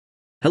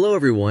Hello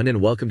everyone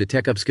and welcome to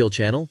Tech Upskill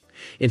channel.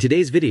 In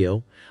today's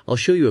video, I'll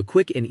show you a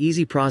quick and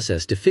easy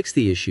process to fix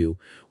the issue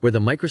where the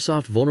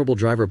Microsoft Vulnerable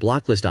Driver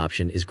Blocklist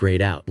option is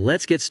grayed out.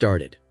 Let's get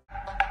started.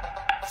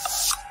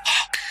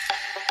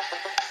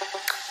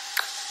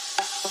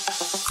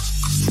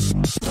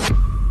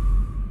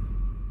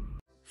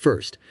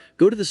 First,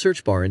 go to the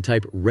search bar and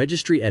type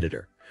Registry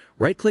Editor.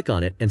 Right-click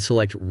on it and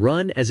select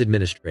Run as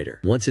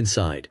Administrator. Once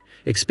inside,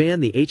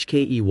 expand the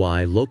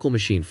HKEY local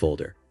machine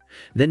folder.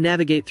 Then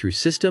navigate through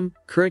System,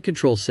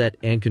 CurrentControlSet,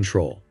 and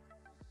Control.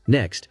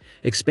 Next,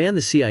 expand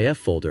the CIF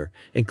folder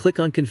and click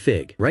on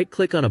Config.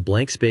 Right-click on a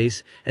blank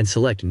space and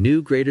select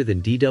New greater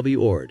than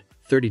DWORD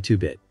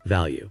 32-bit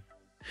value.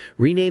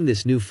 Rename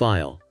this new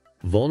file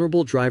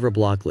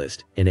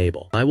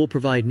VulnerableDriverBlocklistEnable. I will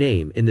provide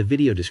name in the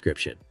video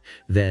description.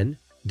 Then,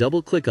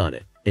 double-click on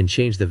it and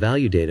change the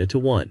value data to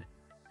 1.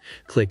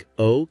 Click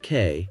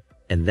OK,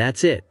 and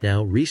that's it.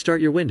 Now restart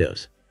your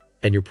Windows,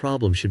 and your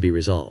problem should be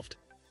resolved.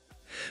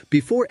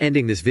 Before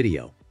ending this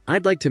video,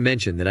 I'd like to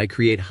mention that I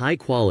create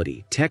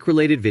high-quality,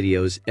 tech-related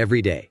videos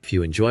every day. If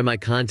you enjoy my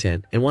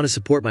content and want to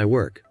support my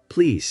work,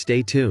 please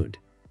stay tuned.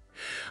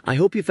 I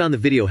hope you found the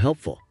video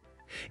helpful.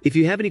 If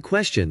you have any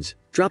questions,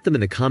 drop them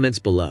in the comments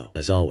below.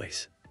 As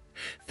always,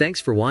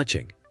 thanks for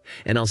watching,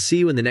 and I'll see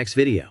you in the next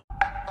video.